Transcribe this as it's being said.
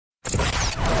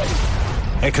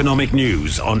Economic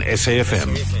news on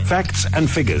SAFM. Facts and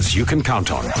figures you can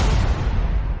count on.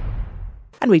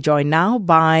 And we're joined now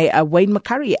by Wayne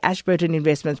McCurry, Ashburton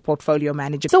Investments Portfolio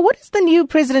Manager. So what is the new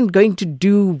president going to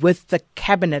do with the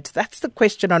cabinet? That's the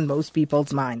question on most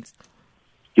people's minds.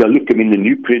 Yeah, look, the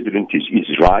new president is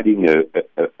riding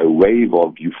a wave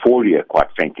of euphoria, quite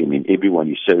frankly.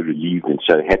 Everyone is so relieved and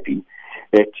so happy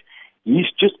that he's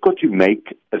just got to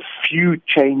make a few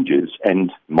changes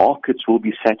and markets will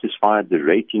be satisfied, the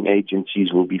rating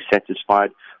agencies will be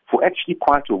satisfied for actually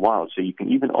quite a while. So you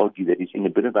can even argue that he's in a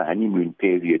bit of a honeymoon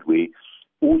period where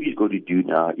all he's got to do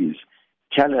now is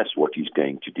tell us what he's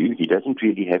going to do. He doesn't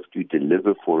really have to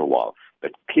deliver for a while.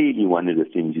 But clearly one of the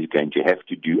things he's going to have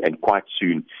to do, and quite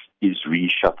soon, is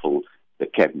reshuffle the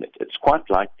cabinet. It's quite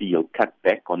likely he'll cut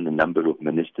back on the number of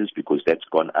ministers because that's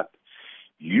gone up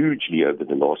hugely over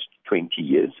the last 20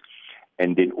 years.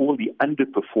 And then all the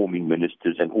underperforming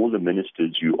ministers and all the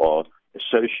ministers who are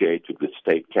associated with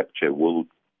state capture will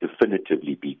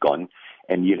definitively be gone,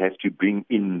 and you'll have to bring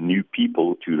in new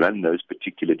people to run those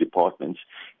particular departments,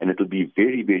 and it'll be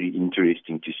very, very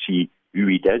interesting to see who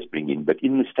he does bring in. But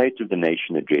in the State of the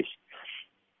Nation address,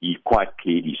 he quite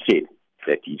clearly said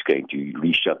that he's going to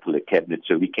reshuffle the cabinet,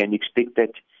 so we can expect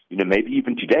that, maybe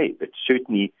even today, but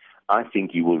certainly I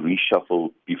think he will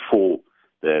reshuffle before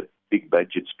the big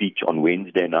budget speech on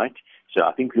Wednesday night. So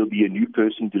I think there'll be a new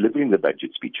person delivering the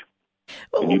budget speech.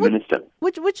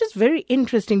 Which is very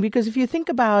interesting, because if you think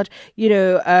about,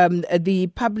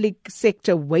 the public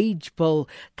sector wage bill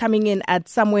coming in at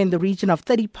somewhere in the region of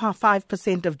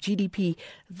 35% of GDP,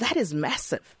 that is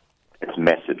massive. It's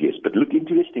massive, yes. But look,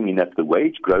 interesting enough, the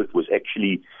wage growth was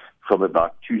actually from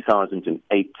about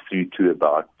 2008 through to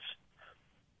about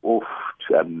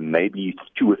maybe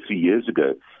 2 or 3 years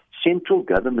ago. Central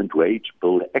government wage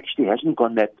bill actually hasn't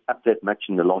gone up that much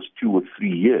in the last 2 or 3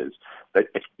 years, but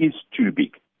it is too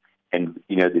big. And,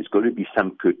 there's got to be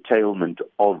some curtailment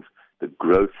of the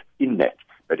growth in that.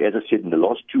 But as I said, in the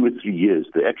last 2 or 3 years,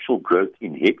 the actual growth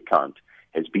in headcount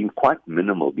has been quite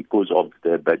minimal because of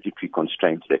the budgetary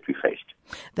constraints that we faced.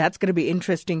 That's going to be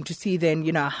interesting to see then,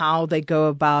 how they go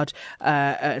about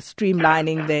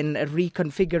streamlining, then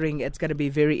reconfiguring. It's going to be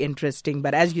very interesting.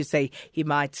 But as you say, he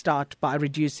might start by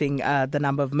reducing the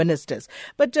number of ministers.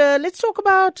 But let's talk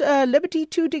about Liberty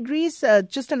 2 Degrees,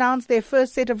 just announced their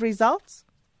first set of results.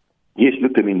 Yes,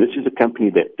 look, this is a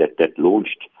company that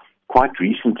launched quite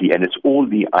recently, and it's all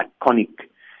the iconic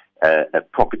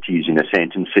properties in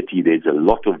Sandton City. There's a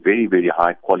lot of very, very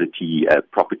high quality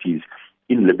properties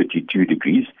in Liberty 2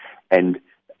 Degrees, and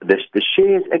the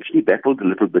shares actually battled a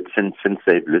little bit since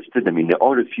they've listed. There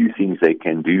are a few things they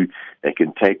can do. They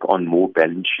can take on more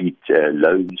balance sheet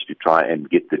loans to try and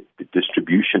get the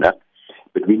distribution up.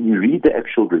 But when you read the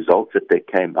actual results that they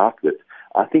came out with,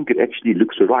 I think it actually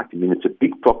looks all right. It's a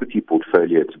big property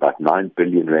portfolio. It's about 9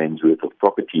 billion rands worth of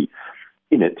property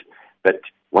in it. But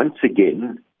once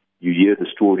again, you hear the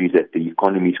stories that the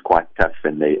economy is quite tough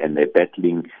and they're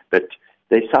battling, but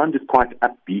they sounded quite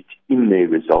upbeat in their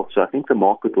results. So I think the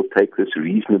market will take this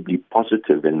reasonably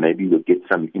positive, and maybe we'll get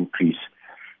some increase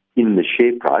in the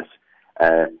share price.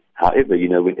 However,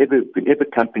 whenever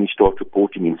companies start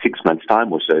reporting in 6 months'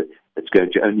 time or so, it's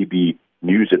going to only be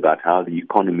news about how the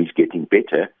economy is getting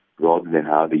better rather than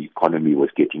how the economy was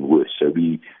getting worse. So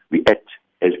we at,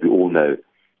 as we all know,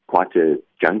 quite a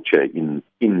juncture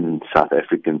in South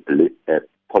African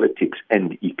politics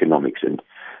and economics, and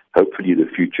hopefully the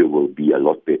future will be a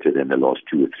lot better than the last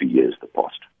 2 or 3 years the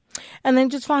past. And then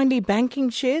just finally, banking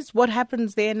shares, what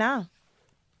happens there now?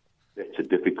 That's a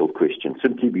difficult question,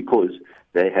 simply because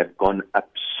they have gone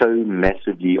up so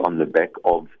massively on the back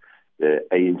of the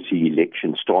ANC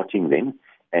election starting then,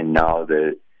 and now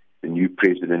the new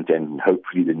president and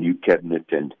hopefully the new cabinet,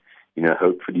 and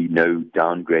hopefully no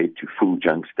downgrade to full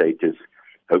junk status,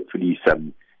 hopefully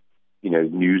some,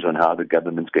 news on how the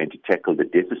government's going to tackle the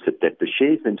deficit, that the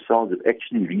shares themselves have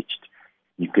actually reached,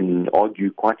 you can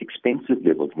argue, quite expensive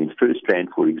levels. FirstRand,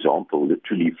 for example,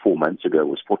 literally 4 months ago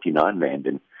was 49 rand,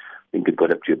 and I think it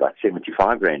got up to about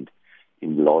 75 rand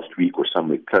in the last week or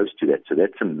somewhere close to that. So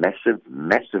that's a massive,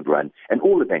 massive run. And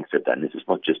all the banks have done this. It's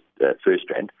not just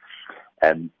FirstRand.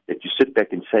 That you sit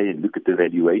back and say and look at the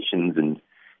valuations, and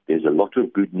there's a lot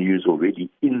of good news already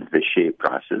in the share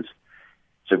prices.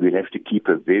 So we'll have to keep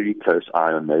a very close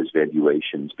eye on those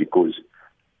valuations, because,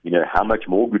 how much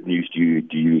more good news do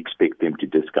you expect them to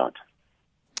discount?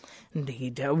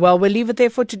 Indeed. Well, we'll leave it there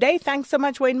for today. Thanks so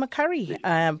much, Wayne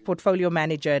McCurry, Portfolio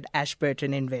Manager at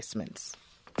Ashburton Investments.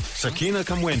 Sakina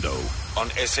Kamwendo on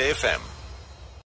SAFM.